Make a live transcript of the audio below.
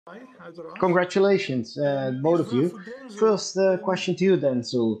Congratulations, both of you. First question to you, then.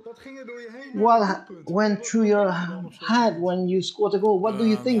 So, what went through your head when you scored a goal? What do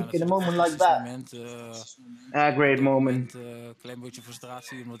you Ja, think in a natuurlijk een moment like fantastisch that? moment. A Op great dat moment. moment een klein beetje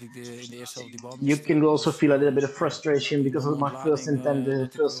frustratie, omdat ik in de eerste helft die bal You miste. can also Dus feel a little bit of ja, frustration in de because of volle my first ontlading intent, the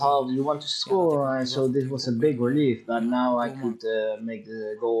dat ik, first half. You want to ja, dat ik score, hem nu wel so this natuurlijk was a op big relief that een now I goal could maak. make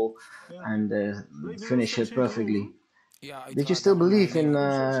the goal and finish it perfectly. Ja, Did you uiteraard still daarom believe neem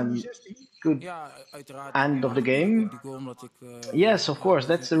in ik. good Ja, uiteraard end daarom of the maakte ik game? die goal, omdat ik Yes, of ja, course.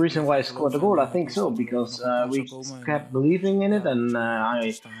 That's the reason bleef why I erin scored the geloven en goal. I ik think wist so dat er because nog een kans zou we komen. En kept believing in it, ja, dat and heb ik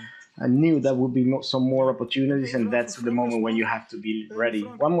gestaan. I knew there would be some more opportunities, and that's the moment when you have to be ready.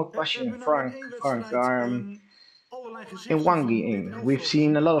 One more question, Frank. Frank, in one game, we've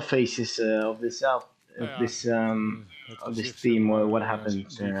seen a lot of faces Nou of ja, het of this gezicht zeg team. maar, What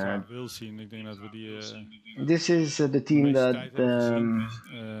happened? die ik graag wil zien. Ik denk dat we die This is the de team meeste that tijd hebben gezien.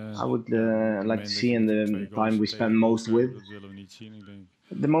 I would Ja, op het like to moment dat see je in natuurlijk the twee time goals we spend tegen de goal most with. krijgt, dat willen we niet zien. Ik denk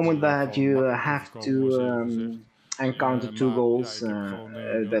The dat moment we that gewoon you makkelijk have terugkomen, was to eerder gezegd. encounter two Maar ja, goals, ik heb gewoon denk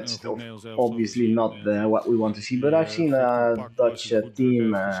ik een that's goed Nederlands elftal obviously gezien. not what we want to see. But Die I've seen goed a compact was, Dutch die goed druk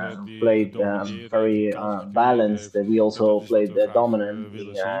team heeft gezet, who die played gedomineerd heeft, die very kansen gecreëerd balanced. heeft. We En dat also is wat played we graag willen dominantly.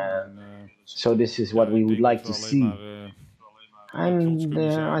 zien. En So this is what ja, we ik would denk like dat we to alleen maar see, trots and kunnen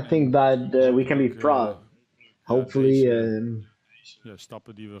I zijn. think En that we can be hopelijk proud. ja, Hopefully, deze ja,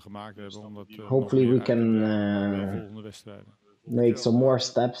 stappen die we gemaakt hebben, om dat nog hopefully meer we uit te can breiden naar de volgende wedstrijden. make some more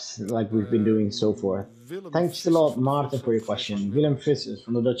steps like we've been doing so far. Thanks a lot, Martin, for your question. Willem Vissers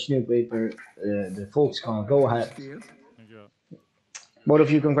from the Dutch newspaper, the Volkskrant. Go ahead. Dankjewel. Both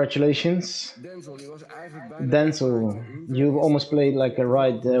of you, congratulations. Denzel, you almost played like a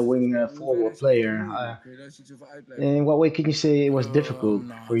right wing forward player. In what way can you say it was difficult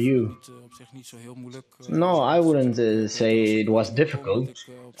Nou, for ik vond het you? niet, op zich niet zo heel moeilijk. No, I Het is wouldn't natuurlijk beter als say ik it was erin kan komen, dat difficult.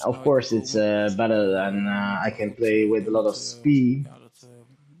 ik op Of snelheid kan course, it's komen. better than I can Goed, play ik with a denk lot of dat, speed, ja, dat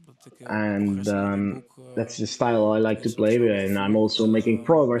ik and progressie erin boek. that's the style I like to play. And I'm Eenzelfde also making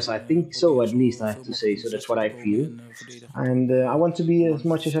progress. I think so, probeer at least I zoveel have to mogelijk say. in de So that's 16 what te I komen feel. en verdedigend And I want to be om as ruimte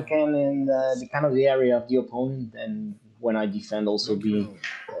much te as I staan. can in the kind of the area of the opponent, and when I defend, also be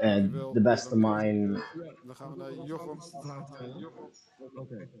the best of mine, Dan gaan we naar Jochem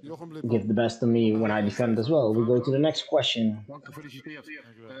give Lippman. the best of me when I defend as well. We go to the next question.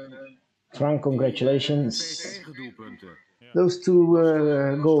 Dankjewel. Frank, congratulations. Ja. Those two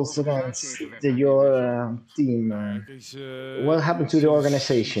goals against your team. Nou, kijk, What happened to the sinds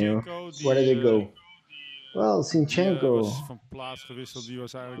organization? Zinchenko, Where did it go? Well, was Zinchenko, van plaats gewisseld, die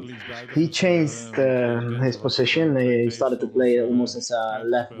was eigenlijk linksbuiten he gaan changed spelen. Want his Denzel had position. twee He started to play tegenstanders almost as a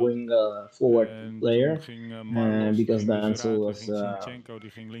left uitgespeeld. wing forward En toen player ging Marlos, die because ging dus Denzel eruit. Toen ging Zinchenko, die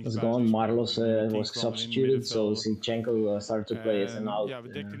ging was linksbuiten gone. spelen. Marlos Het nieuwe team was kwam in de substituted, so middenvelder. Zinchenko started to play as an En out ja, we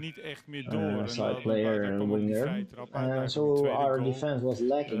dekten niet echt meer door. En side daar player and kwam ook die winger. vrije trap uit, eigenlijk die So tweede our goal. defense was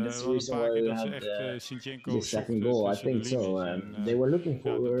lacking. That's We the hadden een reason paar why keer we dat ze had echt the Zinchenko second zochten goal. I tussen de think so. linies. En They were looking ja,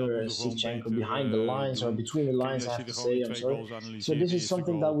 dat for moeten we gewoon Zinchenko beter behind the lines or doen. between the Kijk, lines. I als je have er to gewoon say, die I'm twee sorry. goals So analyseert, this de is eerste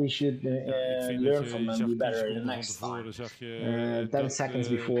something that goal. we should Ja, ik vind dat learn je from and zag be 10 better the seconden van next time. tevoren, zag je 10 dat seconds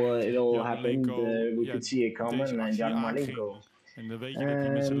before it all ja, happened, Malenko we ja, could see it deze coming, and actie Jan aanging. Malenko En dan weet je dat hij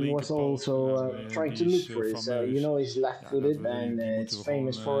met zijn was linkerpoot, also nou, trying to die look is for his. fameus. He's Ja, dat left-footed, we and die moeten it's we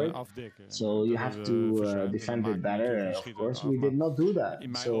famous gewoon for it. afdekken. En So you dat have hebben we to verzuimd. En dan defend it maakt hij natuurlijk better. een Of schitterende course, we af. did Maar not do that.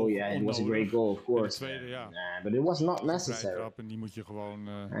 in mijn So ogen yeah, it was a great onnodig. goal, of En de course, tweede, ja, but it was not is een vrije necessary. trap. En die moet je gewoon,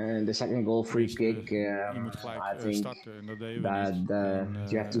 And the second goal, free tenminste, kick, je moet gelijk I think starten. En dat deden we that niet. En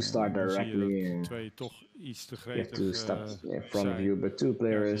you have to start dan zie je dat directly. twee toch iets te You have to gretig step in front of you, zijn. but two Ja,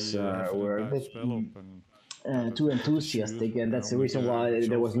 players die heffen het were a bit buitenspel op. En ja, too dat is zuur, enthusiastic, and that's the omdat je reason why eigenlijk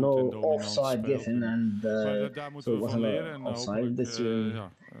there zo was goed en no dominant offside speelt. given, and Maar daar so moeten it we van wasn't leren an en offside. hopelijk That's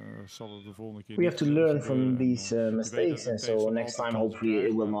ja, zal het de volgende keer we niet have to zullen learn from gebeuren. En these je weet dat mistakes, een and so tegenstander next altijd time kansen hopefully it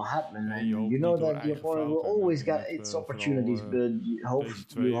krijgt, will maar not happen. je And you hoopt know niet door that the eigen opponent will fouten. En ik always denk get dat its vooral opportunities, but deze you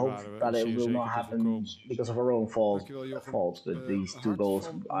twee hope waren we that it zeer will not zeker te happen voorkomen. because of our own Dankjewel, Jochem. faults. But these two Hart goals,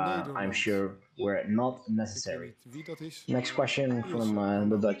 van I'm Nederland. sure, were not Ik weet necessary. niet wie dat is. Next question Yes, from the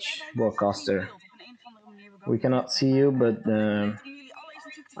hallo. Dutch broadcaster. We cannot see you, but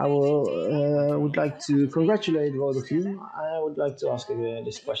I will would Dankjewel. like to congratulate both of you. I would like to ask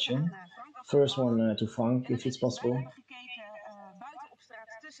this question. First one to Frank, if it's possible.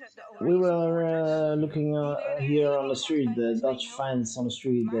 We were looking here on the street, the Dutch fans on the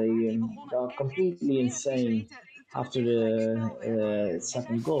street, they are completely insane. after the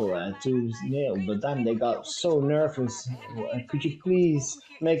second goal, 2-0. But then they got so nervous. Could you please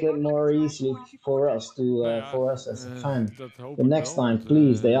make it more easily Nou ja, for us as a fan? dat hoop The ik next wel. time, Want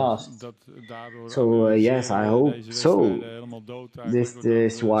please, they asked. dat daardoor So yes, I analyseren we hope deze so. wedstrijden helemaal dood eigenlijk. This Doordat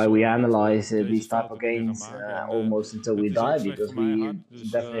is we why we zorgen dat we analyze deze these type of fouten niet meer gaan games maken. En almost until we het is ook die, slecht because voor mijn we hart.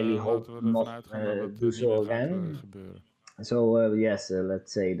 Dus definitely hope laten we ervan not uitgaan dat dat do niet meer so gaat again. gebeuren. So yes,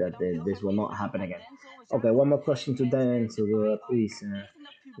 let's say that this will not happen again. Okay, one more question to Denzel, please.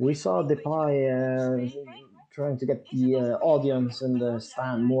 We saw Depay trying to get the audience and the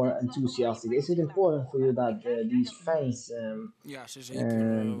stand more enthusiastic. Is it important for you that these fans Ja, zeker. We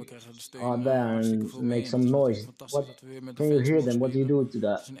um, krijgen de steun are there hartstikke and veel mee. make En dat some is natuurlijk noise? fantastisch What dat we weer met de can you fans hear mogen them? What do you spelen. do to Het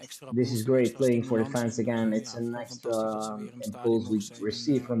that? is een extra This is boost, een great extra playing for the stimulans. fans En again. It's ja, an gewoon fantastisch dat ze extra weer in het stadion impulse mogen we zijn. En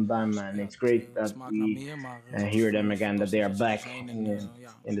receive from them, and ja, it's great het that smaakt naar we meer. Maar het is hear them again, that they fantastisch are dat ze er back zijn. En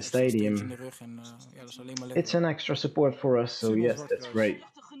ja, in the extra steuntje in stadium. de rug. En ja, dat is alleen maar lekker. It's an extra support for us, so Simon yes, that's Zwartkruis. great.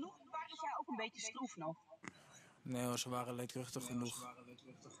 Nee hoor, ze waren luidruchtig genoeg.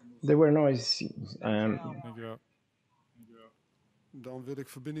 They were noisy. Dankjewel. Dan wil ik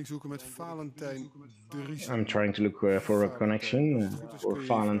verbinding zoeken met Valentijn Driesen. I'm trying to look for a Valentijn, connection als het goed is for kun je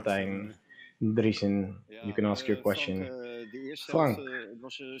je vraag stellen Valentine nu. Driesen. You can ask your Frank, question. de eerste helft Frank,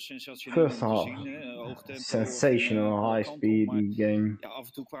 was sensationeel first om te half, zien. Hè? Hoog tempo, sensational alle high kanten op. Maar speed game, ja, af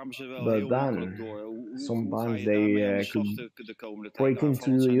en toe kwamen ze wel but heel makkelijk then door. Hoe ga sometimes je daarmee aan they de slag could de komende tijd? break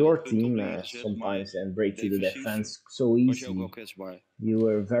into Aanvallend zijn er your wat punten op team neergezet, maar sometimes and break through the defensief defense so was je ook wel easily. kwetsbaar. You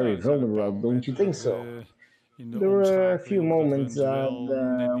were Ja, very er zijn een paar vulnerable, don't you momenten think dat so? we in de There were a few omschakeling dat we moments een duel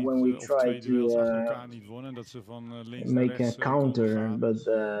net when niet we of tried twee to duels achter elkaar niet wonnen. En dat ze van links naar make a rechts konden counter, gaan. but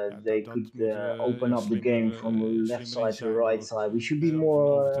Ja, they dat could moeten we open up the game from left slimmer in side to zijn right door side. We should be ook van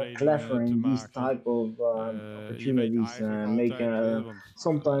more clever overtredingen te in these maken. type of Je weet opportunities. eigenlijk Make altijd, want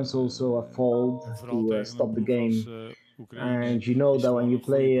sometimes also a fault vooral to tegen een stop the ploeg als game. Oekraïne And you know is that when gewoon you een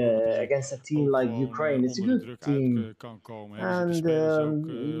goede play ploeg die against a team ook like gewoon Ukraine, it's a onder de good druk uit team. kan komen. Hè. Er zitten And spelers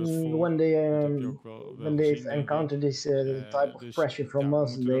ook als voor. Dat heb je ook wel when they gezien, denk ik. encounter this type of Dus pressure ja, from we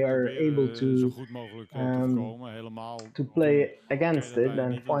us, moeten they dat are able proberen zo goed mogelijk te um, voorkomen. Helemaal to doen play kan je against dat it bijna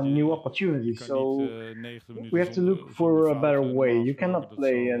and niet, want find new je opportunities. kan niet So 90 we minuten have to look zonder for a better fouten way. normaal You gesproken. cannot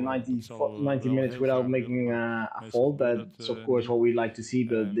play 90, Dat zou 90 wel minutes heel without graag willen, making maar a meestal fault. gebeurt That's dat of course niet. what we like to see,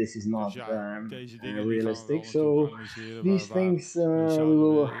 but this is Dus not ja, deze dingen die gaan we wel realistic. natuurlijk So analyseren. these Waar things we zouden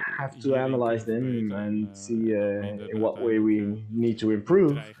will we have to hierin analyze kunnen them verbeteren and see en ook minder in what way uiteindelijk we need to die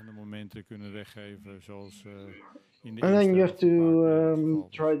improve. dreigende momenten kunnen weggeven, zoals in de And then eerste you have helft to een paar keer het geval was.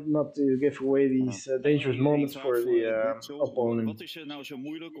 try not to give away Ja. these dangerous Eén moments vraag for voor the Denzel. opponent. Wat is er nou zo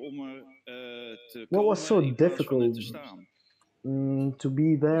moeilijk om er te What was komen so in plaats van er difficult te staan? to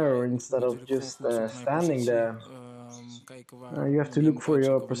be there Je moet instead of natuurlijk just volgen zoeken naar je standing positie. there? Kijken You have to hoe die look moet for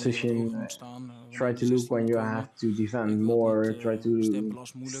your uitzoeken, wanneer je wat position. hoger moet staan, wanneer Try je de to look 16 when moet you komen. have to defend Ik wil het more. niet Try to bestempelen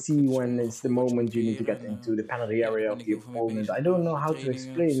als moeilijk. see Het is when gewoon een it's the gevoel wat je moment moet you need to creëren. get En into the penalty ja, daar area ben of ik the heel veel mee opponent. bezig. I don't know De how to trainingen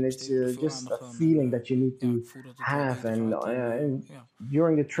explain. It's besteden er veel just a aandacht aan. feeling that you need Ja, to ik voel dat het wel have. beter And gaat. En ja,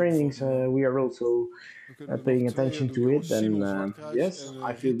 during the dat bevalt trainings, me wel. we are also We kunnen er nog paying tweeën attention doen, to it. jongens. Simon And Zwartkruis yes, I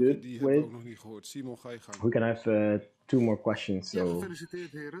en feel Riepke, good die with hebben we it. ook nog niet gehoord. Simon, ga je gang. We can have two more questions. Ja, So,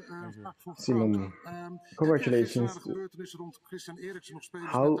 gefeliciteerd heren. Vraag voor Frank. Simon, Heb jij gisteren naar congratulations. de gebeurtenissen rond Christian Eriksen nog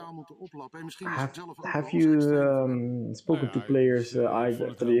spelers How mentaal moeten oplappen? En misschien is het zelf ook have wel als you ex-trainer van hem. Nou spoken to ja, players ik vond het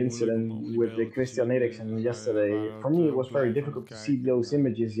after heel the moeilijk incident om die with beelden te Christian zien. Eriksen Wij yesterday? waren For me, it ook was very live aan difficult het to see kijken. those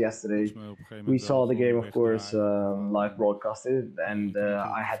images yesterday. Moest me op een gegeven We moment wel saw the game, gewoon of course, wegdraaien. live broadcasted, and Ik heb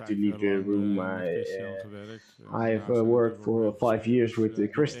I natuurlijk had to 5 leave jaar the lang room. met Christian gewerkt. I've Daarnaast zijn worked natuurlijk ook for heel veel 5 years spelers with die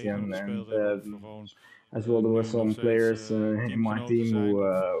tegen Christian, hem and gespeeld hebben. Of gewoon as well, there were nu nog some steeds players in my teamgenoten team who zijn. Of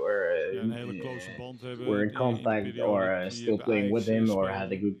ja, een hele uh, close band were hebben in in de contact periode or dat hij still bij playing with Ajax him or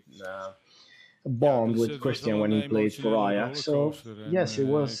had a speelde. good Ja, bond dus with het was wel Christian een when he played for emotionele Ajax. So rollercoaster. En yes, it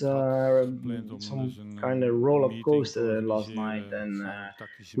was ik had gepland om some dus een kind of roller meeting te coaster last night, organiseren. and Gewoon een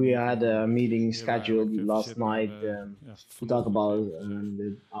tactische we meeting. had a meeting Die hebben we eigenlijk scheduled last verzet naar night ja, to talk vanochtend about even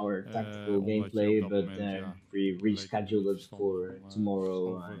gezegd. our tactical Omdat je op gameplay, dat but moment, ja, we leek het me niet rescheduled it verstandig for om tomorrow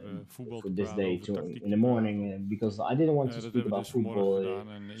over voetbal for te this praten, day over tactiek in te the praten. morning because I didn't want to Dat speak hebben we about dus vanmorgen football. gedaan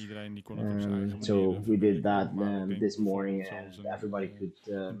en iedereen die kon het op zijn eigen manier So we did that verwerken. Maar ik denk this voor morning, bijvoorbeeld and zoals everybody could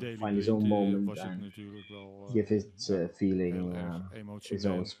een Daily find his Blind own moment was het and natuurlijk wel give its ja, feeling heel erg his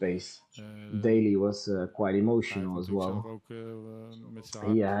own emotioneel. space. Uh, Daly was quite Hij heeft emotional as natuurlijk zelf well. ook met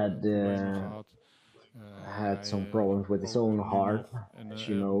zijn He hart had problemen gehad. had some Hij problems with his own ook nu heart, nog, en as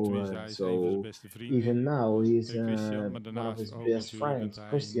you know. tenminste hij is een van zijn So beste vrienden, even now, he's Christian, maar one of daarnaast his ook best natuurlijk dat friends, hij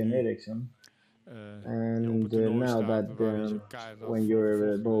Christian nu Eriksen. And now that when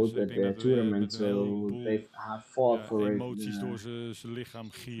you're both at the tournament, so they have fought for it. emoties door zijn lichaam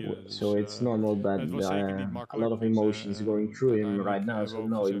gieren. So it's normal that het was zeker niet a makkelijk. lot of emotions going through him right now. Hebben So we ook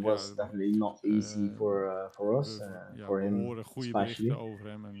no, gezegd, it was definitely not easy for us, for we him horen goede especially. berichten over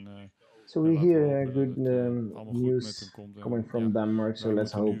hem. So we laten we hear hopen good dat het allemaal goed met news hem komt. coming from Denmark. So wij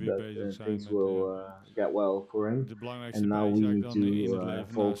let's moeten nu hope weer that bezig zijn things met, will get well for him. de belangrijkste And now prijs we eigenlijk need dan in het to leven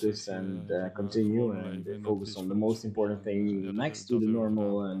focus naast het, and zeg maar, continue gewone and leven. En dat focus is on the voor ons most voetbal. important En, thing ja, next to dat the hebben we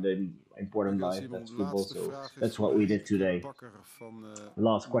normal gedaan. and the important Dankjewel, life. Simon. That's football. Laatste So vraag is that's voor what we did today. Riepke Bakker van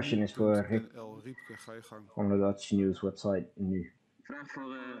Last question is for Rick nu.nl. Riepke, ga je gang. from the Dutch news website nu. Vraag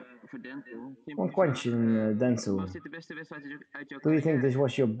voor Denzel. One question, Denzel. Was dit de beste wedstrijd uit jouw Do you think carrière? this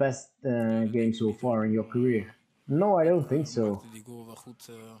was your best game so far in your career? No, I don't think so. maakte die goal wel goed,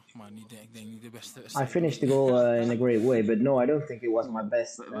 maar niet, ik denk niet de beste I wedstrijd. finished the goal in a great way, but no, I don't think it was my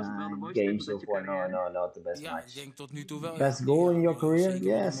best Was het wel de mooiste game uit so je far. No, carrière? not the best Ja, ik match. denk tot nu toe wel. Best ja. goal Ja, in your career? zeker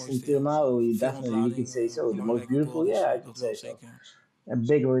wel de Yes, mooiste, until ja. now, Veel definitely you could say so. The most belangrijke beautiful, goal, dus yeah, I dat could wel say so. zeker. A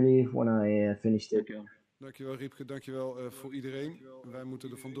big relief when I finished it. Dankjewel. Dankjewel Riepke, dankjewel voor iedereen. Wij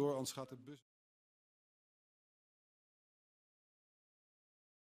moeten er vandoor, anders gaat de bus...